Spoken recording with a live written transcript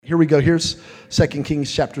Here we go. Here's 2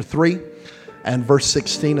 Kings chapter 3 and verse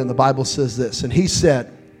 16. And the Bible says this. And he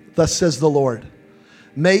said, thus says the Lord,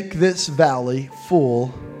 make this valley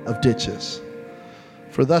full of ditches.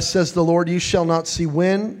 For thus says the Lord, you shall not see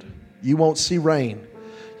wind, you won't see rain.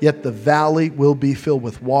 Yet the valley will be filled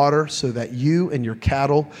with water so that you and your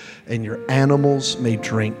cattle and your animals may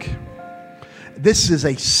drink. This is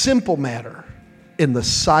a simple matter in the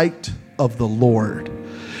sight of the Lord.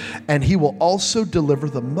 And he will also deliver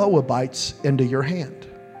the Moabites into your hand.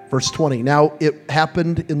 Verse 20, now it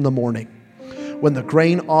happened in the morning when the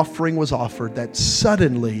grain offering was offered that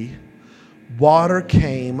suddenly water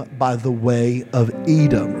came by the way of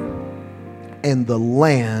Edom, and the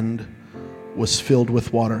land was filled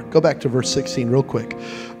with water. Go back to verse 16 real quick.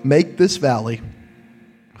 Make this valley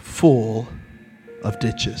full of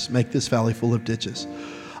ditches. Make this valley full of ditches.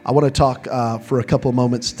 I want to talk for a couple of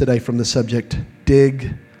moments today from the subject,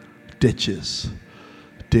 dig ditches.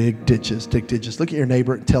 Dig ditches, dig ditches. Look at your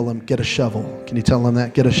neighbor and tell him, get a shovel. Can you tell him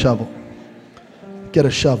that? Get a shovel. Get a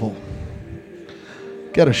shovel.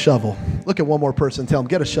 Get a shovel. Look at one more person, tell him,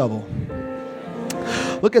 get a shovel.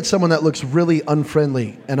 Look at someone that looks really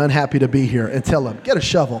unfriendly and unhappy to be here and tell them, get a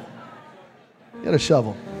shovel. Get a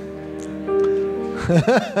shovel.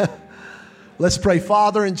 Let's pray.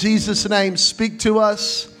 Father, in Jesus' name, speak to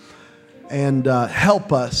us and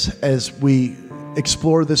help us as we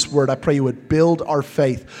explore this word. I pray you would build our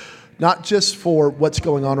faith, not just for what's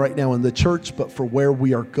going on right now in the church, but for where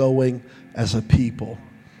we are going as a people.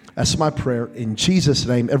 That's my prayer. In Jesus'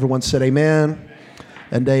 name, everyone said amen.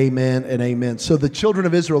 And amen and amen. So the children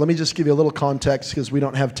of Israel, let me just give you a little context because we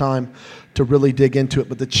don't have time to really dig into it.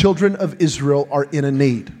 But the children of Israel are in a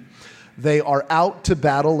need. They are out to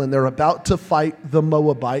battle and they're about to fight the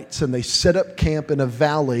Moabites. And they set up camp in a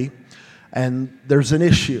valley. And there's an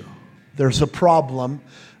issue. There's a problem.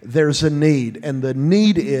 There's a need. And the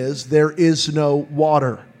need is there is no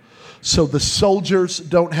water. So the soldiers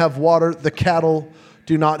don't have water. The cattle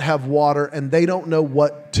do not have water. And they don't know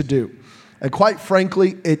what to do. And quite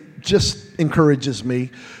frankly, it just encourages me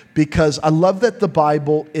because I love that the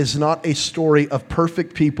Bible is not a story of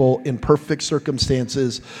perfect people in perfect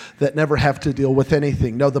circumstances that never have to deal with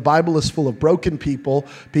anything. No, the Bible is full of broken people,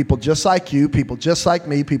 people just like you, people just like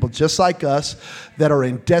me, people just like us that are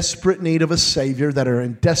in desperate need of a Savior, that are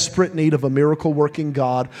in desperate need of a miracle-working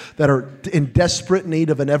God, that are in desperate need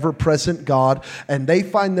of an ever-present God, and they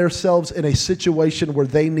find themselves in a situation where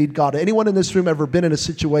they need God. Anyone in this room ever been in a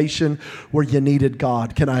situation where you needed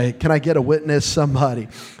God? Can I get a witness? Somebody.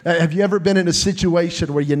 Have you ever been in a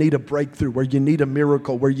situation where you need a breakthrough, where you need a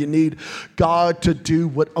miracle, where you need God to do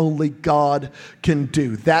what only God can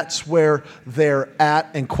do? That's where they're at.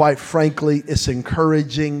 And quite frankly, it's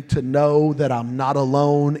encouraging to know that I'm not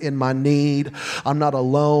alone in my need. I'm not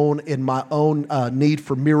alone in my own need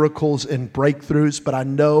for miracles and breakthroughs, but I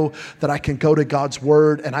know that I can go to God's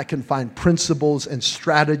word and I can find principles and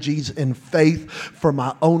strategies and faith for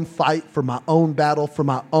my own fight, for my own battle, for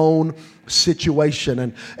my own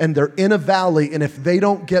situation. And they're in a valley, and if they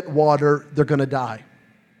don't get water, they're going to die.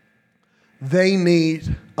 They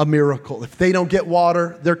need a miracle. If they don't get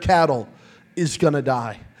water, their cattle is going to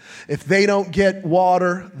die. If they don't get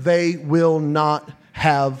water, they will not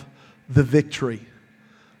have the victory.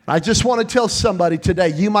 I just want to tell somebody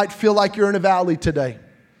today, you might feel like you're in a valley today.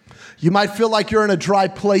 You might feel like you're in a dry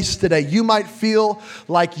place today. You might feel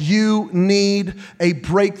like you need a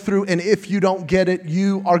breakthrough, and if you don't get it,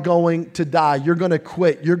 you are going to die. You're going to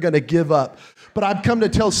quit. You're going to give up. But I've come to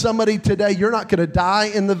tell somebody today, you're not going to die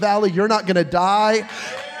in the valley. You're not going to die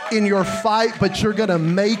in your fight, but you're going to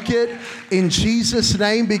make it in Jesus'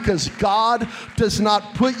 name, because God does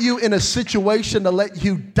not put you in a situation to let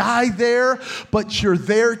you die there, but you're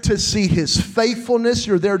there to see His faithfulness.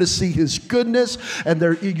 You're there to see His goodness, and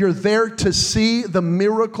you're there to see the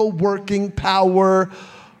miracle-working power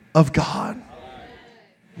of God.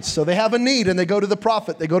 So they have a need, and they go to the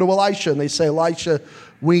prophet. They go to Elisha, and they say, Elisha,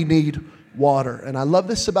 we need water. And I love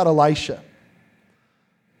this about Elisha.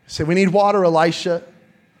 They say, we need water, Elisha.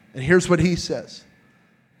 And here's what he says.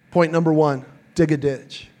 Point number 1, dig a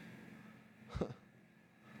ditch.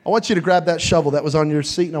 I want you to grab that shovel that was on your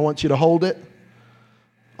seat, and I want you to hold it.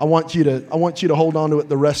 I want you to hold on to it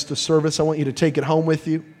the rest of service. I want you to take it home with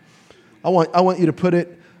you. I want you to put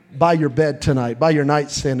it by your bed tonight, by your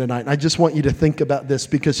nightstand tonight. And I just want you to think about this,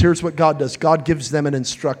 because here's what God does. God gives them an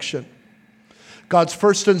instruction. God's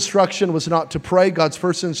first instruction was not to pray. God's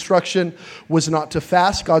first instruction was not to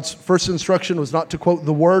fast. God's first instruction was not to quote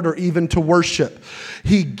the word or even to worship.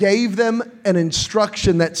 He gave them an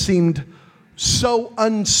instruction that seemed so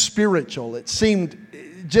unspiritual. It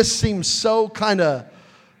just seemed so kind of,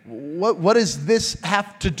 what does this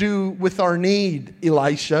have to do with our need,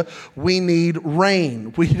 Elisha? We need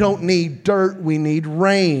rain. We don't need dirt. We need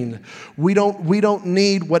rain. We don't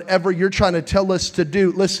need whatever you're trying to tell us to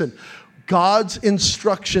do. Listen, God's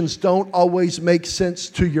instructions don't always make sense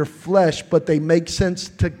to your flesh, but they make sense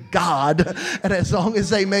to God. And as long as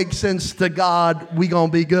they make sense to God, we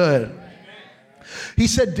gonna be good. He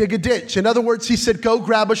said, dig a ditch. In other words, he said, go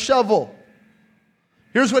grab a shovel.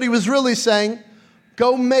 Here's what he was really saying.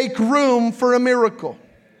 Go make room for a miracle.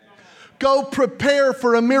 Go prepare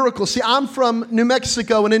for a miracle. See, I'm from New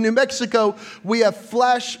Mexico, and in New Mexico, we have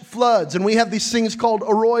flash floods, and we have these things called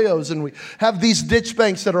arroyos, and we have these ditch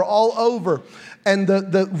banks that are all over. And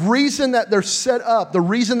the reason that they're set up, the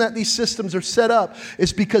reason that these systems are set up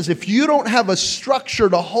is because if you don't have a structure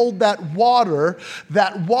to hold that water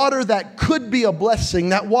that could be a blessing,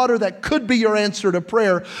 that water that could be your answer to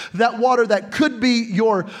prayer, that water that could be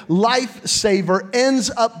your lifesaver ends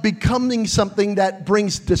up becoming something that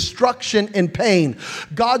brings destruction and pain.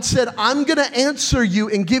 God said, I'm going to answer you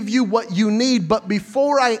and give you what you need, but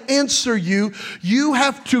before I answer you, you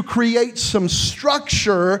have to create some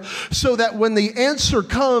structure so that when the answer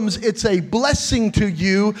comes, it's a blessing to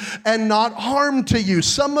you and not harm to you.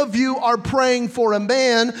 Some of you are praying for a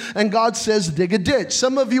man and God says, dig a ditch.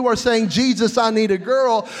 Some of you are saying, Jesus, I need a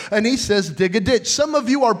girl, and he says, dig a ditch. Some of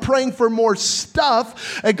you are praying for more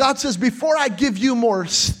stuff and God says, before I give you more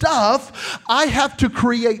stuff, I have to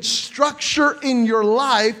create structure in your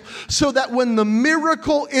life so that when the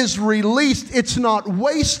miracle is released, it's not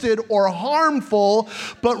wasted or harmful,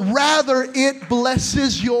 but rather it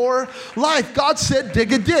blesses your life. God said,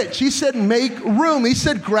 dig a ditch. He said, make room. He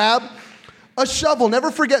said, grab a shovel.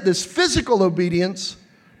 Never forget this. Physical obedience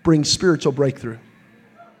brings spiritual breakthrough.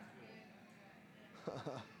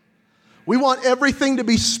 We want everything to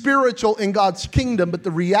be spiritual in God's kingdom, but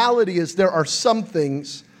the reality is there are some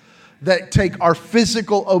things that take our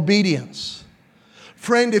physical obedience.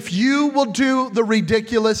 Friend, if you will do the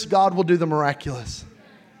ridiculous, God will do the miraculous.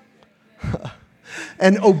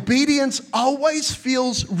 And obedience always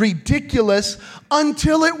feels ridiculous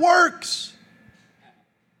until it works.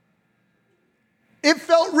 It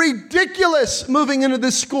felt ridiculous moving into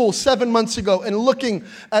this school 7 months ago and looking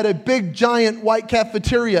at a big, giant white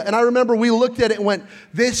cafeteria. And I remember we looked at it and went,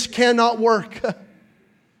 this cannot work.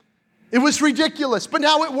 It was ridiculous, but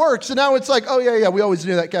now it works. And now it's like, oh, yeah, we always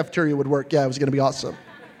knew that cafeteria would work. Yeah, it was going to be awesome.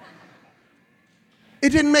 It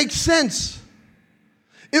didn't make sense.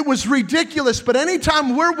 It was ridiculous, but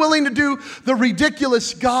anytime we're willing to do the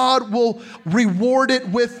ridiculous, God will reward it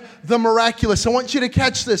with the miraculous. I want you to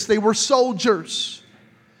catch this. They were soldiers.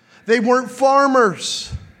 They weren't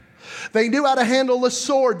farmers. They knew how to handle a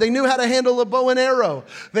sword. They knew how to handle a bow and arrow.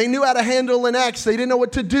 They knew how to handle an axe. They didn't know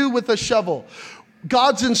what to do with a shovel.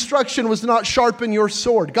 God's instruction was not sharpen your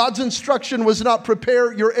sword. God's instruction was not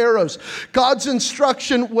prepare your arrows. God's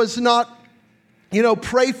instruction was not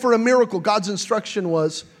pray for a miracle. God's instruction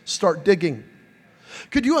was start digging.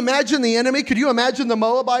 Could you imagine the enemy? Could you imagine the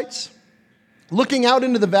Moabites looking out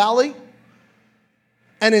into the valley?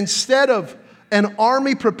 And instead of an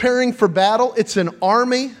army preparing for battle, it's an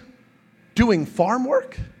army doing farm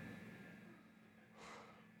work?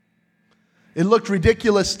 It looked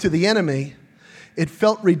ridiculous to the enemy. It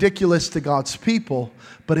felt ridiculous to God's people,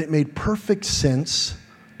 but it made perfect sense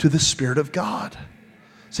to the Spirit of God.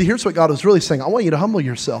 See, here's what God was really saying. I want you to humble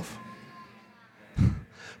yourself.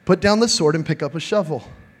 Put down the sword and pick up a shovel.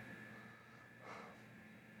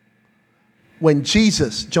 When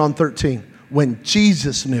Jesus, John 13, when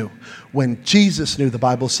Jesus knew, the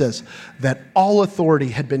Bible says that all authority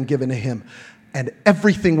had been given to him and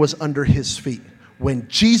everything was under his feet. When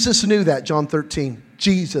Jesus knew that, John 13,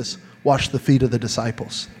 Jesus washed the feet of the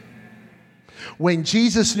disciples. When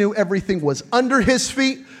Jesus knew everything was under his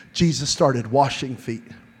feet, Jesus started washing feet.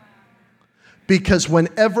 Because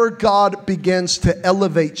whenever God begins to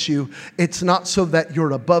elevate you, it's not so that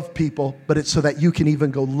you're above people, but it's so that you can even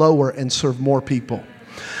go lower and serve more people.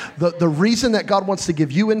 The reason that God wants to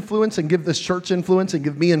give you influence and give this church influence and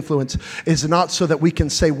give me influence is not so that we can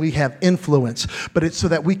say we have influence, but it's so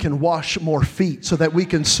that we can wash more feet, so that we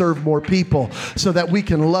can serve more people, so that we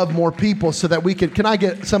can love more people, so that we can I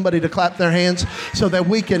get somebody to clap their hands so that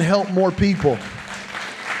we can help more people?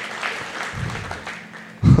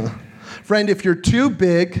 Friend, if you're too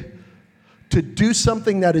big to do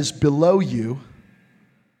something that is below you,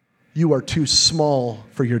 you are too small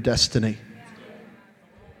for your destiny.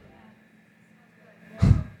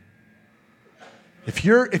 If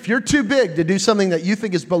you're too big to do something that you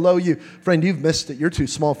think is below you, friend, you've missed it. You're too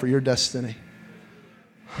small for your destiny.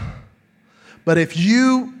 But if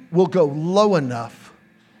you will go low enough,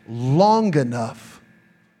 long enough,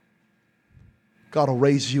 God will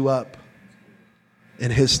raise you up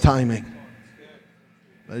in His timing.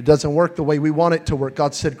 But it doesn't work the way we want it to work.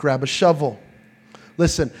 God said, grab a shovel.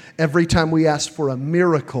 Listen, every time we ask for a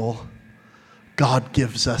miracle, God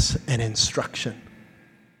gives us an instruction.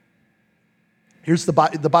 Here's the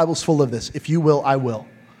Bible's full of this. If you will, I will.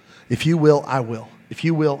 If you will, I will. If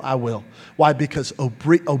you will, I will. Why? Because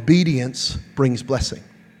obedience brings blessing.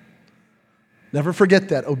 Never forget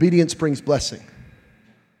that. Obedience brings blessing.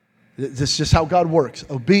 This is just how God works.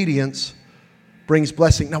 Obedience brings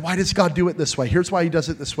blessing. Now, why does God do it this way? Here's why He does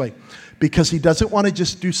it this way. Because He doesn't want to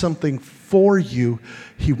just do something for you.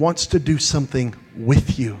 He wants to do something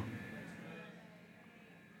with you.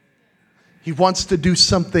 He wants to do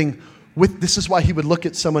something with. This is why He would look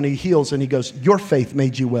at someone He heals and He goes, your faith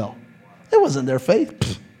made you well. It wasn't their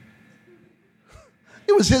faith.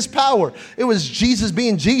 It was His power. It was Jesus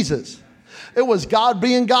being Jesus. It was God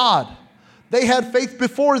being God. They had faith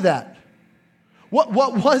before that. What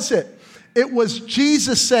was it? It was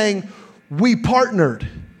Jesus saying, we partnered.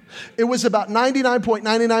 It was about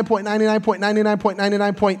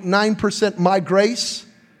 99.99.99.99.99.9% my grace.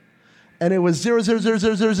 And it was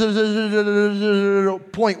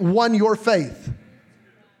 0.1 your faith.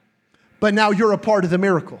 But now you're a part of the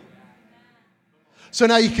miracle. So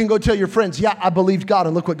now you can go tell your friends, yeah, I believed God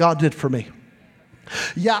and look what God did for me.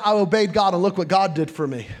 Yeah, I obeyed God and look what God did for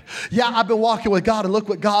me. Yeah, I've been walking with God and look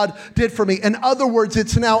what God did for me. In other words,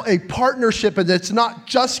 it's now a partnership, and it's not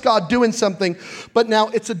just God doing something, but now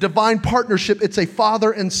it's a divine partnership. It's a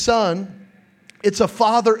father and son. It's a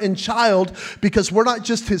father and child, because we're not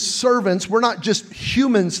just His servants. We're not just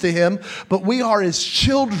humans to Him, but we are His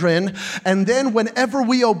children. And then whenever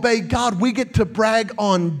we obey God, we get to brag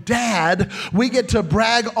on Dad. We get to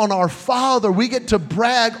brag on our Father. We get to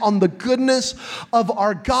brag on the goodness of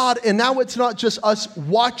our God. And now it's not just us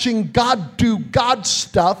watching God do God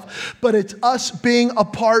stuff, but it's us being a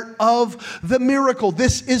part of the miracle.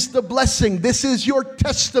 This is the blessing. This is your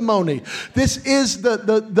testimony. This is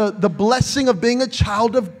the blessing of being a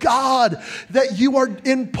child of God, that you are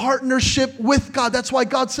in partnership with God. That's why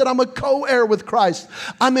God said, I'm a co-heir with Christ.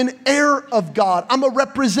 I'm an heir of God. I'm a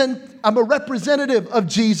representative of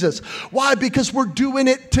Jesus. Why? Because we're doing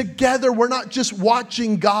it together. We're not just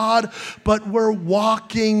watching God, but we're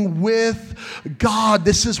walking with God.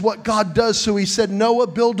 This is what God does. So He said, Noah,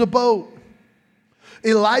 build a boat.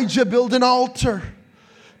 Elijah, build an altar.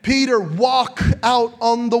 Peter, walk out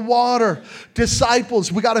on the water.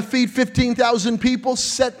 Disciples, we got to feed 15,000 people.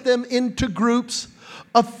 Set them into groups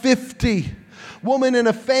of 50. Woman in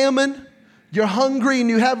a famine, you're hungry and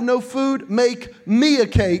you have no food. Make me a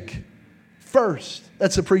cake first.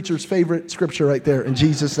 That's the preacher's favorite scripture right there, in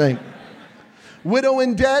Jesus' name. Widow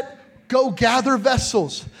in debt, go gather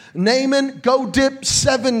vessels. Naaman, go dip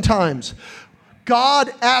 7 times.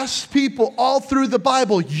 God asks people all through the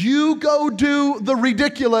Bible, you go do the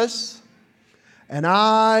ridiculous, and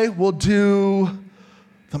I will do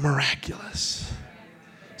the miraculous.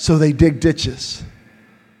 So they dig ditches.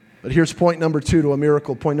 But here's point number 2 to a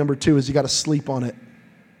miracle. Point number 2 is you got to sleep on it.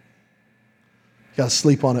 You got to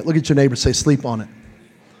sleep on it. Look at your neighbor, say, sleep on it.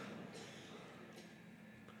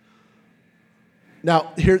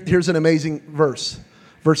 Now, here's an amazing verse.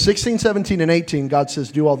 Verse 16, 17, and 18, God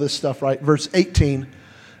says, do all this stuff, right? Verse 18,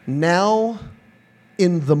 now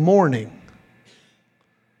in the morning.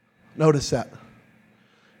 Notice that.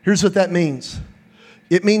 Here's what that means.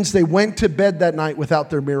 It means they went to bed that night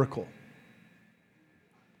without their miracle.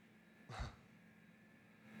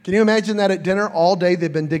 Can you imagine that at dinner? All day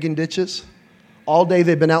they've been digging ditches. All day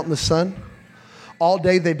they've been out in the sun. All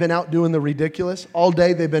day they've been out doing the ridiculous. All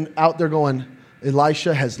day they've been out there going,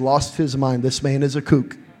 Elisha has lost his mind. This man is a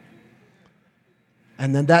kook.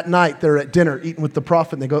 And then that night, they're at dinner eating with the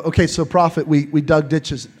prophet. And they go, okay, so prophet, we dug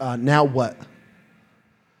ditches. Now what?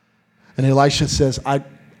 And Elisha says, I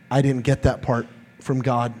didn't get that part from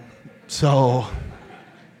God. So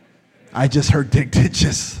I just heard dig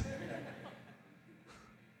ditches.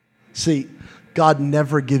 See, God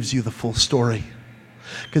never gives you the full story.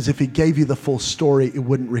 Because if He gave you the full story, it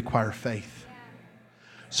wouldn't require faith.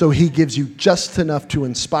 So He gives you just enough to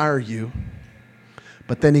inspire you,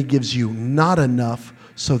 but then He gives you not enough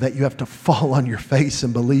so that you have to fall on your face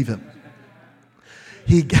and believe Him.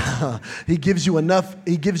 He gives you enough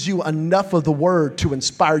of the word to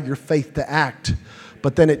inspire your faith to act,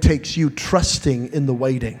 but then it takes you trusting in the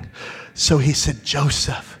waiting. So He said,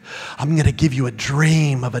 Joseph, I'm going to give you a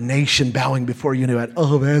dream of a nation bowing before you. And you went,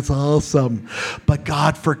 oh, that's awesome. But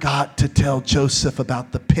God forgot to tell Joseph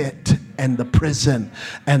about the pit and the prison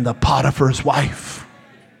and the Potiphar's wife.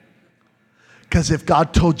 Because if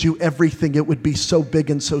God told you everything, it would be so big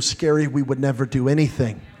and so scary, we would never do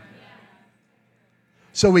anything.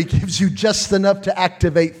 So he gives you just enough to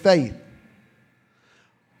activate faith,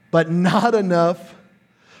 but not enough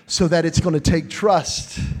so that it's going to take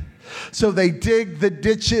trust. So they dig the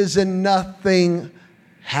ditches and nothing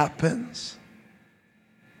happens.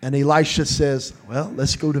 And Elisha says, well,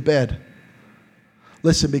 let's go to bed.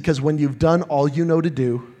 Listen, because when you've done all you know to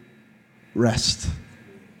do, rest.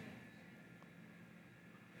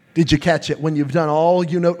 Did you catch it? When you've done all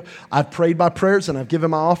you know, I've prayed my prayers and I've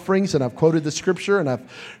given my offerings and I've quoted the scripture and I've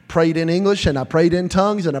prayed in English and I prayed in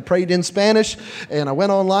tongues and I prayed in Spanish and I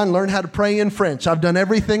went online and learned how to pray in French. I've done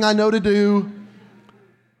everything I know to do.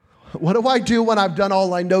 What do I do when I've done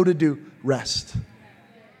all I know to do? Rest.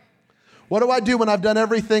 What do I do when I've done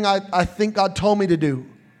everything I think God told me to do?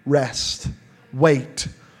 Rest. Wait.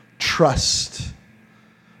 Trust.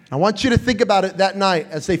 I want you to think about it that night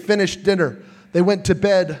as they finished dinner. They went to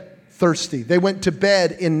bed thirsty. They went to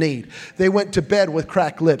bed in need. They went to bed with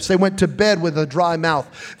cracked lips. They went to bed with a dry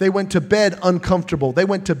mouth. They went to bed uncomfortable. They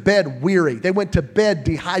went to bed weary. They went to bed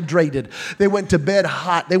dehydrated. They went to bed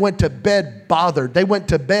hot. They went to bed bothered. They went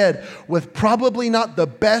to bed with probably not the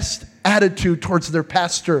best attitude towards their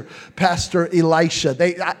pastor Elisha.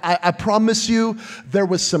 I promise you, there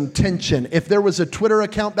was some tension. If there was a Twitter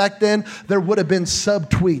account back then, there would have been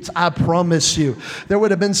subtweets. I promise you. There would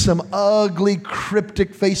have been some ugly,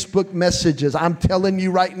 cryptic Facebook messages. I'm telling you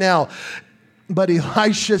right now. But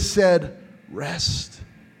Elisha said, rest.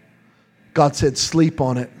 God said, sleep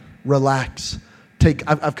on it. Relax.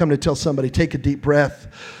 I've come to tell somebody, take a deep breath.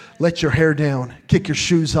 Let your hair down, kick your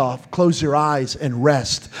shoes off, close your eyes and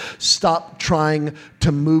rest. Stop trying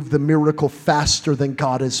to move the miracle faster than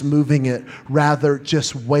God is moving it. Rather,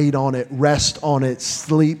 just wait on it, rest on it,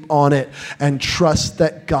 sleep on it, and trust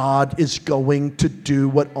that God is going to do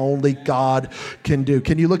what only God can do.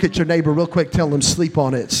 Can you look at your neighbor real quick? Tell them, sleep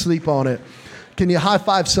on it, sleep on it. Can you high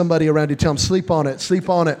five somebody around you? Tell them, sleep on it, sleep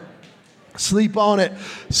on it. Sleep on it.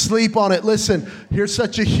 Sleep on it. Listen, here's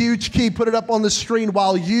such a huge key. Put it up on the screen.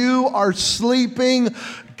 While you are sleeping,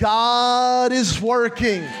 God is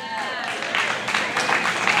working.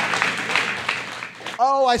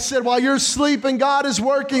 Oh, I said, while you're sleeping, God is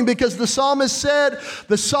working, because the psalmist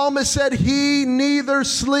said, he neither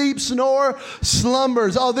sleeps nor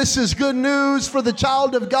slumbers. Oh, this is good news for the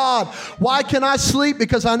child of God. Why can I sleep?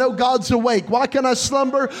 Because I know God's awake. Why can I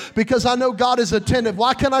slumber? Because I know God is attentive.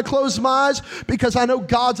 Why can I close my eyes? Because I know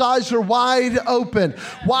God's eyes are wide open.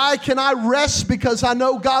 Why can I rest? Because I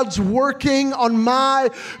know God's working on my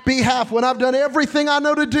behalf. When I've done everything I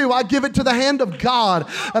know to do, I give it to the hand of God.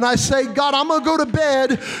 And I say, God, I'm going to go to bed.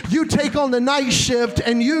 You take on the night shift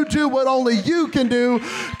and you do what only you can do,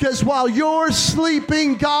 because while you're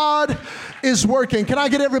sleeping, God is working. Can I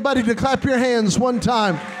get everybody to clap your hands one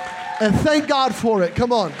time and thank God for it?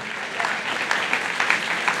 Come on.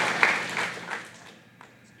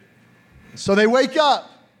 So they wake up.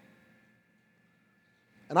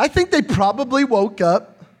 And I think they probably woke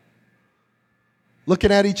up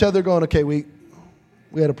looking at each other going, okay, we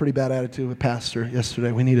had a pretty bad attitude with Pastor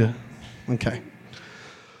yesterday. We need to, okay.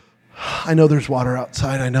 I know there's water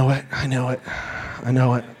outside. I know it. I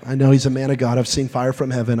know he's a man of God. I've seen fire from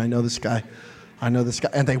heaven. I know this guy.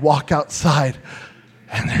 And they walk outside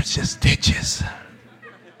and there's just ditches.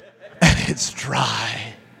 And it's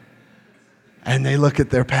dry. And they look at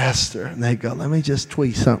their pastor and they go, let me just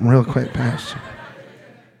tweet something real quick, Pastor.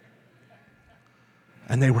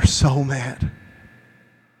 And they were so mad.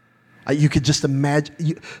 You could just imagine.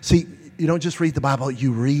 You don't just read the Bible,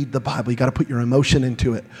 you read the Bible. You got to put your emotion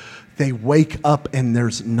into it. They wake up and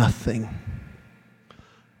there's nothing.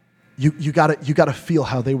 You got to feel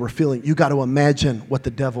how they were feeling. You got to imagine what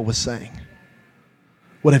the devil was saying.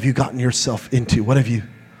 What have you gotten yourself into? What have you?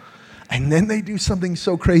 And then they do something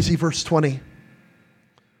so crazy, verse 20.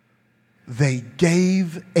 They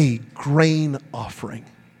gave a grain offering.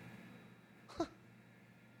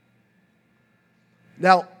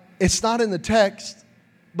 Now, it's not in the text,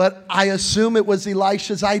 but I assume it was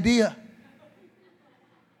Elisha's idea.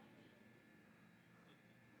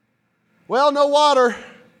 Well, no water.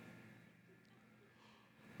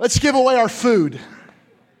 Let's give away our food.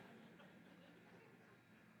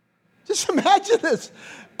 Just imagine this.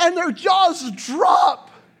 And their jaws drop.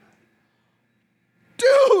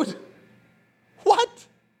 Dude, what?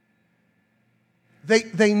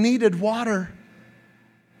 They needed water.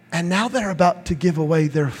 And now they're about to give away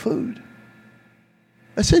their food.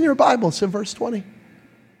 It's in your Bible. It's in verse 20.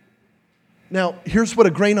 Now, here's what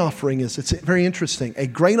a grain offering is. It's very interesting. A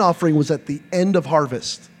grain offering was at the end of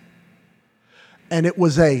harvest. And it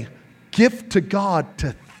was a gift to God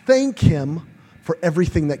to thank Him for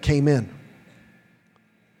everything that came in.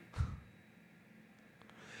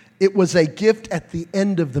 It was a gift at the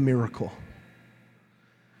end of the miracle.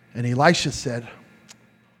 And Elisha said,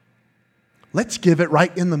 let's give it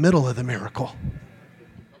right in the middle of the miracle.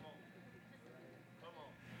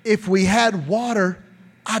 If we had water,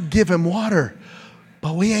 I'd give him water.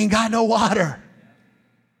 But we ain't got no water.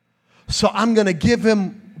 So I'm going to give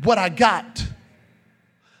him what I got.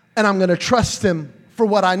 And I'm going to trust him for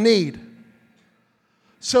what I need.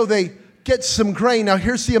 So they get some grain. Now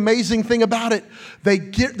here's the amazing thing about it.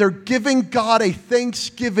 They're giving God a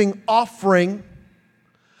thanksgiving offering,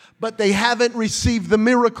 but they haven't received the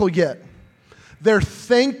miracle yet. They're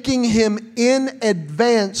thanking him in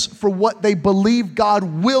advance for what they believe God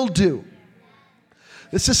will do.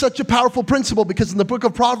 This is such a powerful principle because in the book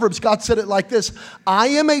of Proverbs, God said it like this: I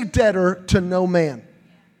am a debtor to no man.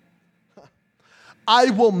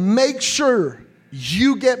 I will make sure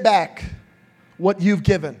you get back what you've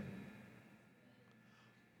given.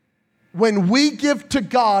 When we give to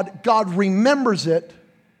God, God remembers it.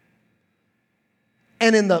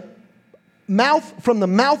 And from the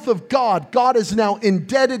mouth of God, God is now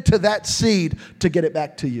indebted to that seed to get it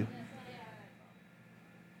back to you.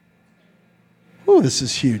 Ooh, this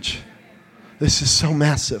is huge. This is so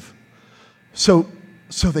massive. So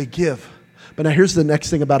they give. But now here's the next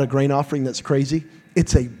thing about a grain offering that's crazy.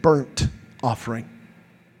 It's a burnt offering.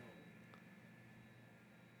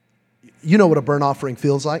 You know what a burnt offering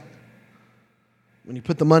feels like? When you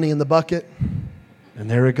put the money in the bucket, and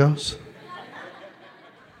there it goes.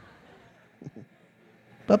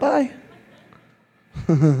 Bye-bye.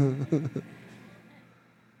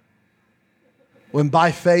 When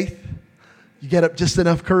by faith, you get up just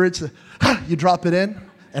enough courage, you drop it in,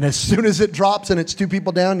 and as soon as it drops and it's two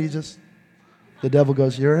people down, the devil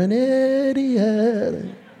goes, you're an idiot.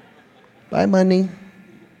 Bye, money.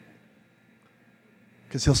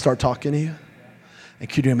 Because he'll start talking to you. And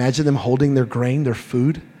could you imagine them holding their grain, their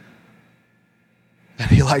food?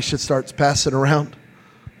 And Elisha starts passing around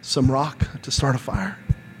some rock to start a fire.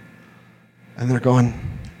 And they're going,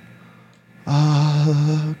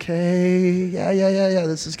 okay, yeah,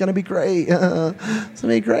 this is going to be great. It's going to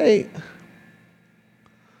be great.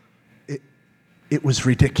 It was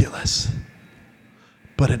ridiculous,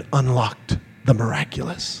 but it unlocked the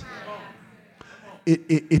miraculous.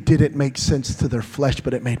 It didn't make sense to their flesh,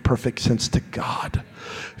 but it made perfect sense to God.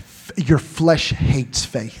 Your flesh hates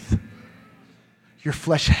faith. Your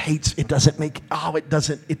flesh hates, it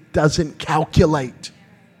doesn't calculate.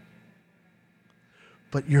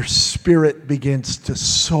 But your spirit begins to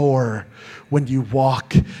soar when you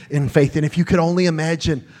walk in faith. And if you could only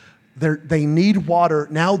imagine, they need water.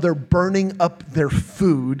 Now they're burning up their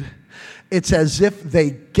food. It's as if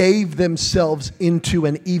they gave themselves into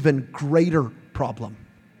an even greater problem.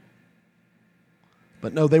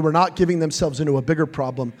 But no, they were not giving themselves into a bigger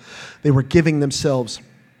problem. They were giving themselves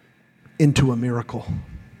into a miracle.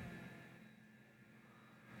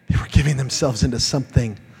 They were giving themselves into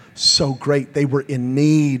something so great. They were in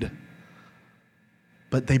need.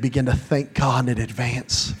 But they began to thank God in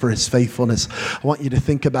advance for his faithfulness. I want you to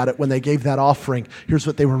think about it. When they gave that offering, here's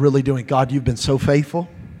what they were really doing. God, you've been so faithful.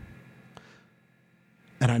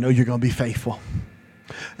 And I know you're going to be faithful.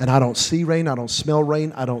 And I don't see rain. I don't smell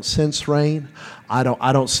rain. I don't sense rain. I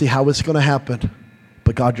don't see how it's going to happen.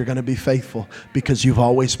 But God, you're going to be faithful because you've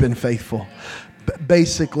always been faithful.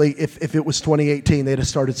 Basically, if it was 2018, they'd have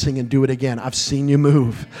started singing, do it again. I've seen you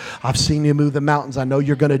move. I've seen you move the mountains. I know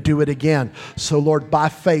you're going to do it again. So Lord, by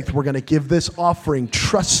faith, we're going to give this offering,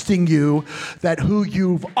 trusting you that who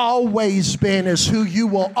you've always been is who you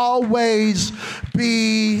will always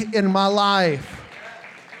be in my life.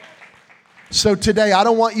 So today, I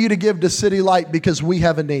don't want you to give to City Light because we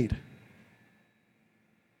have a need.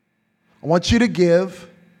 I want you to give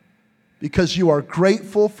because you are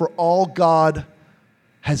grateful for all God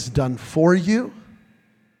has done for you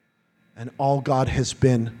and all God has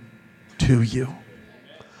been to you.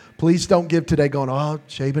 Please don't give today going, oh,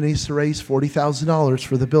 Shaban needs to raise $40,000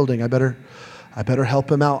 for the building. I better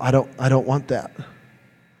help him out. I don't want that.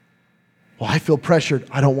 Well, I feel pressured.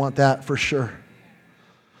 I don't want that for sure.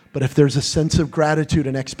 But if there's a sense of gratitude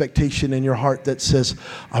and expectation in your heart that says,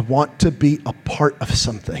 I want to be a part of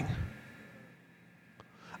something.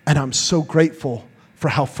 And I'm so grateful for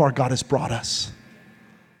how far God has brought us.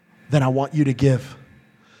 Then I want you to give.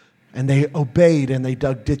 And they obeyed and they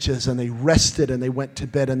dug ditches and they rested and they went to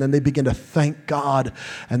bed. And then they began to thank God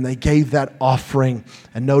and they gave that offering.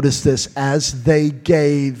 And notice this, as they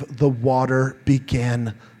gave, the water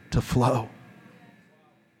began to flow.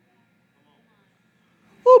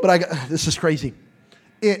 Oh, but this is crazy.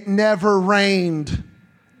 It never rained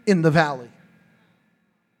in the valley.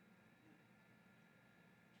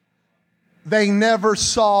 They never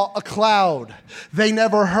saw a cloud. They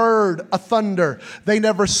never heard a thunder. They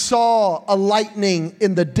never saw a lightning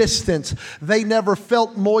in the distance. They never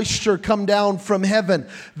felt moisture come down from heaven.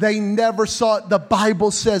 They never saw it. The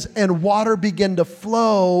Bible says, and water began to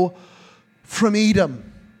flow from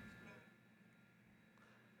Edom.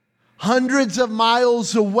 Hundreds of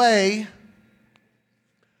miles away,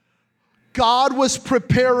 God was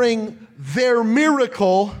preparing their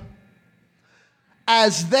miracle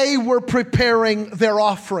as they were preparing their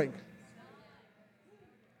offering.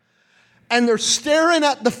 And they're staring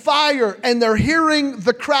at the fire, and they're hearing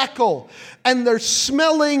the crackle, and they're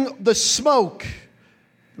smelling the smoke.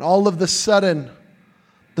 And all of a sudden,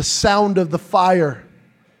 the sound of the fire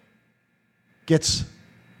gets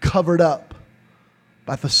covered up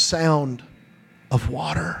by the sound of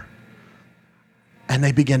water. And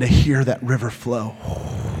they begin to hear that river flow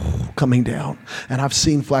coming down. And I've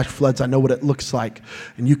seen flash floods. I know what it looks like.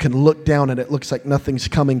 And you can look down and it looks like nothing's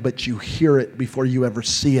coming, but you hear it before you ever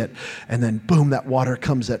see it. And then boom, that water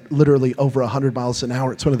comes at literally over 100 miles an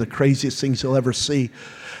hour. It's one of the craziest things you'll ever see.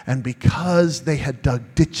 And because they had dug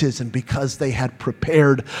ditches and because they had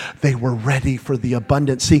prepared, they were ready for the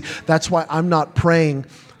abundance. See, that's why I'm not praying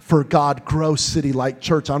for God grow City Light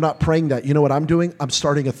Church. I'm not praying that. You know what I'm doing? I'm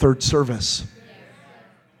starting a third service.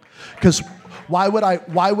 Because why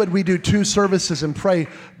would we do two services and pray,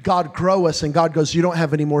 God grow us, and God goes, you don't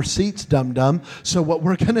have any more seats, dum-dum. So what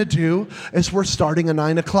we're going to do is we're starting a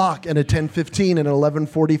 9 o'clock and a 10:15 and an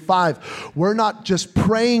 11:45. We're not just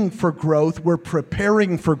praying for growth, we're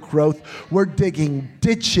preparing for growth. We're digging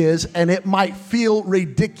ditches, and it might feel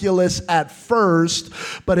ridiculous at first,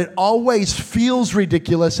 but it always feels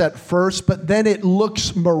ridiculous at first, but then it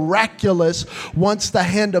looks miraculous once the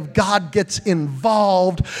hand of God gets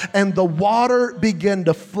involved and the water begin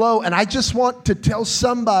to flow. And I just want to tell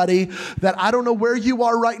somebody that I don't know where you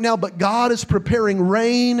are right now, but God is preparing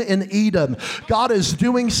rain in Edom. God is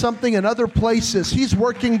doing something in other places. He's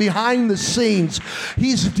working behind the scenes.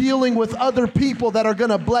 He's dealing with other people that are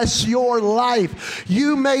going to bless your life.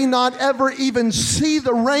 You may not ever even see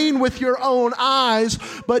the rain with your own eyes,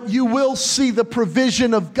 but you will see the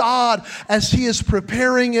provision of God as He is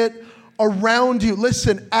preparing it around you.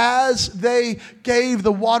 Listen, as they gave,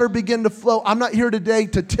 the water began to flow. I'm not here today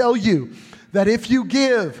to tell you that if you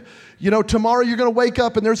give, tomorrow you're going to wake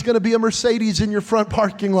up and there's going to be a Mercedes in your front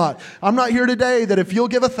parking lot. I'm not here today that if you'll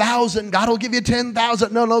give 1,000, God will give you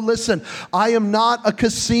 10,000. No, listen. I am not a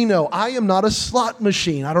casino. I am not a slot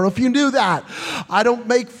machine. I don't know if you knew that. I don't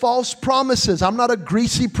make false promises. I'm not a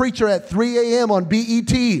greasy preacher at 3 a.m. on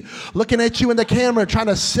BET looking at you in the camera trying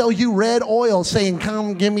to sell you red oil saying,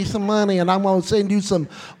 come give me some money and I'm going to send you some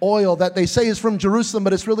oil that they say is from Jerusalem,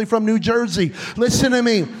 but it's really from New Jersey. Listen to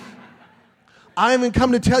me. I haven't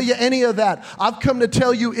come to tell you any of that. I've come to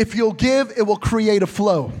tell you if you'll give, it will create a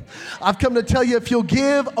flow. I've come to tell you if you'll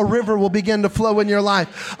give, a river will begin to flow in your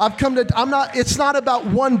life. It's not about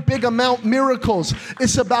one big amount miracles.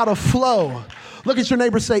 It's about a flow. Look at your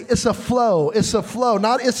neighbor, say, it's a flow. It's a flow.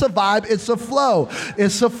 Not it's a vibe, it's a flow.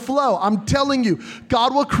 It's a flow. I'm telling you,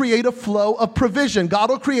 God will create a flow of provision. God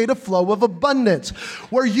will create a flow of abundance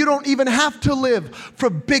where you don't even have to live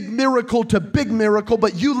from big miracle to big miracle,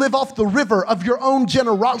 but you live off the river of your own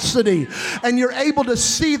generosity and you're able to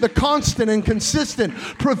see the constant and consistent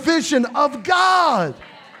provision of God.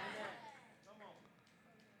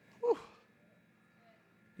 Whew.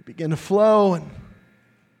 You begin to flow, and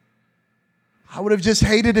I would have just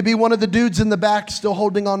hated to be one of the dudes in the back still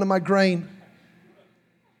holding on to my grain.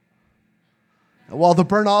 And while the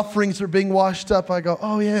burnt offerings are being washed up, I go,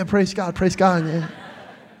 oh yeah, praise God, yeah.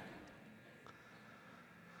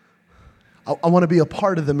 I want to be a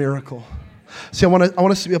part of the miracle. See, I want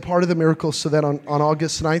us to be a part of the miracle so that on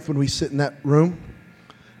August 9th when we sit in that room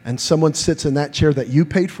and someone sits in that chair that you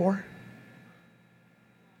paid for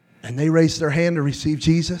and they raise their hand to receive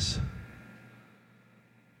Jesus,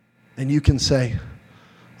 and you can say,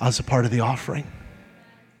 I was a part of the offering.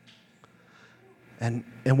 And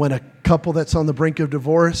when a couple that's on the brink of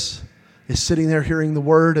divorce is sitting there hearing the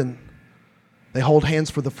word and they hold hands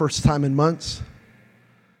for the first time in months,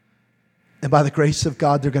 and by the grace of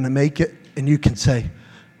God, they're going to make it, and you can say,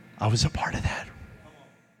 I was a part of that.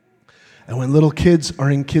 And when little kids are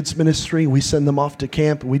in kids ministry, we send them off to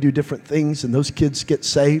camp and we do different things, and those kids get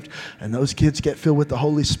saved and those kids get filled with the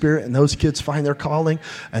Holy Spirit and those kids find their calling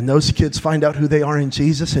and those kids find out who they are in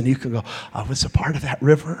Jesus, and you can go, I was a part of that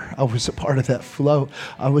river. I was a part of that flow.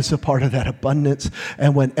 I was a part of that abundance.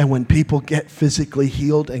 And when people get physically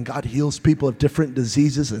healed and God heals people of different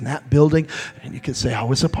diseases in that building, and you can say, I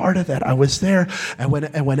was a part of that. I was there. And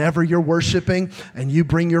whenever you're worshiping and you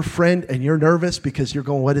bring your friend and you're nervous because you're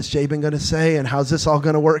going, what is Jabin going to say? And how's this all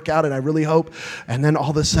going to work out? And I really hope. And then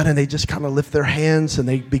all of a sudden they just kind of lift their hands and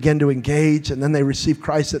they begin to engage. And then they receive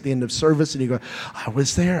Christ at the end of service. And you go, I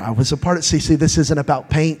was there. I was a part of it. See, this isn't about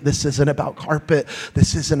paint. This isn't about carpet.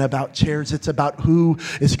 This isn't about chairs. It's about who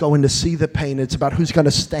is going to see the paint. It's about who's going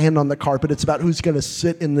to stand on the carpet. It's about who's going to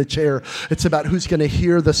sit in the chair. It's about who's going to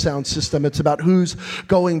hear the sound system. It's about who's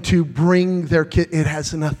going to bring their kid. It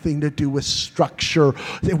has nothing to do with structure.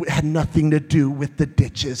 It had nothing to do with the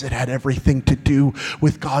ditches. It had everything to do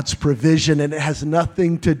with God's provision. And it has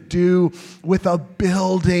nothing to do with a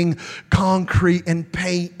building, concrete and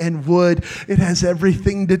paint and wood. It has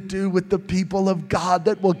everything to do with the people of God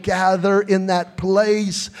that will gather in that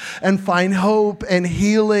place and find hope and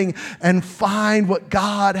healing and find what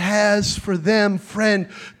God has for them. Friend,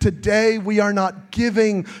 today we are not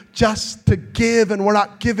giving just to give, and we're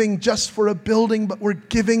not giving just for a building, but we're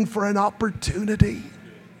giving for an opportunity.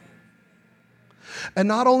 And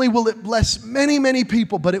not only will it bless many, many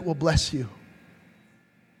people, but it will bless you.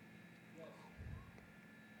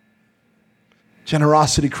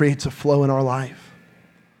 Generosity creates a flow in our life.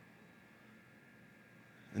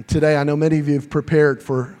 And today, I know many of you have prepared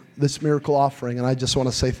for this miracle offering, and I just want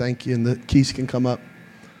to say thank you, and the keys can come up.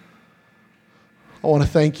 I want to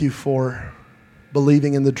thank you for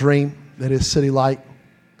believing in the dream that is City Light.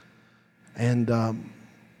 And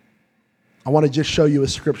I want to just show you a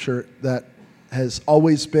scripture that has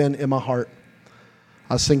always been in my heart.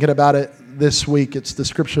 I was thinking about it this week. It's the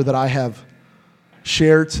scripture that I have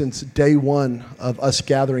shared since day one of us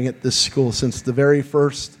gathering at this school, since the very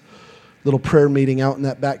first little prayer meeting out in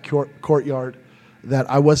that back courtyard that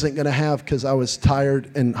I wasn't going to have because I was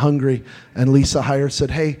tired and hungry. And Lisa Heyer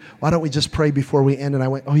said, hey, why don't we just pray before we end? And I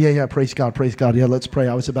went, oh, yeah, praise God. Yeah, let's pray.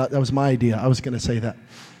 That was my idea. I was going to say that.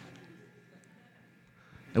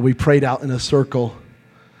 And we prayed out in a circle.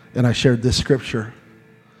 And I shared this scripture.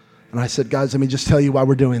 And I said, guys, let me just tell you why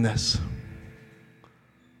we're doing this.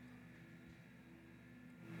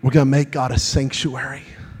 We're going to make God a sanctuary,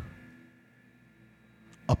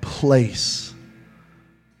 a place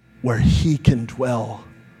where He can dwell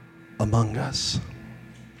among us.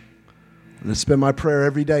 And it's been my prayer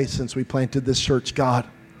every day since we planted this church. God,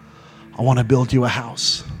 I want to build you a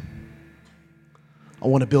house. I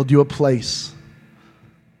want to build you a place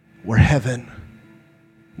where heaven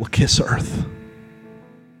will kiss earth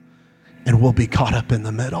and we'll be caught up in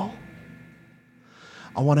the middle.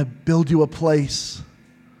 I want to build you a place,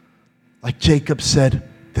 like Jacob said,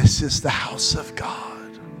 this is the house of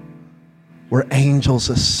God, where angels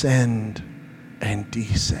ascend and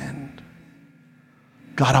descend.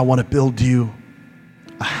 God, I want to build you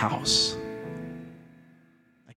a house.